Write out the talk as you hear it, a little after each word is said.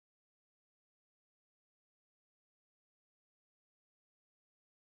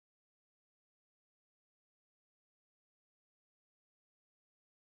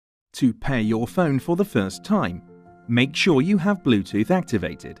To pair your phone for the first time, make sure you have Bluetooth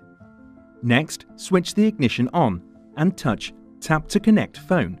activated. Next, switch the ignition on and touch Tap to connect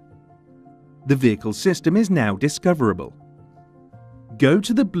phone. The vehicle system is now discoverable. Go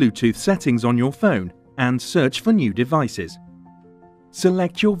to the Bluetooth settings on your phone and search for new devices.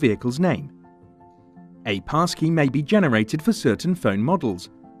 Select your vehicle's name. A passkey may be generated for certain phone models,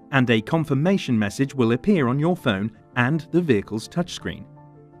 and a confirmation message will appear on your phone and the vehicle's touchscreen.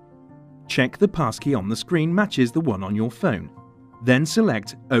 Check the passkey on the screen matches the one on your phone. Then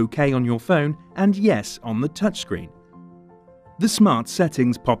select OK on your phone and Yes on the touchscreen. The Smart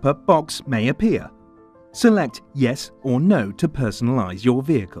Settings pop-up box may appear. Select Yes or No to personalize your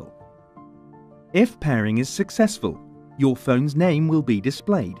vehicle. If pairing is successful, your phone's name will be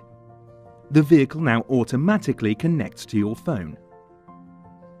displayed. The vehicle now automatically connects to your phone.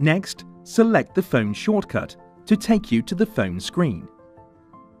 Next, select the phone shortcut to take you to the phone screen.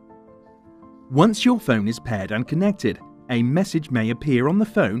 Once your phone is paired and connected, a message may appear on the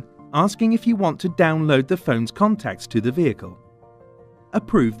phone asking if you want to download the phone's contacts to the vehicle.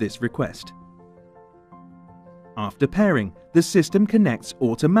 Approve this request. After pairing, the system connects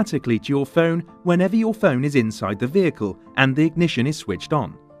automatically to your phone whenever your phone is inside the vehicle and the ignition is switched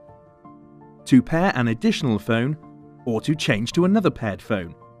on. To pair an additional phone or to change to another paired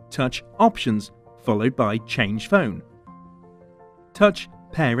phone, touch Options followed by Change Phone. Touch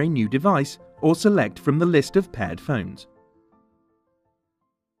Pair a new device or select from the list of paired phones.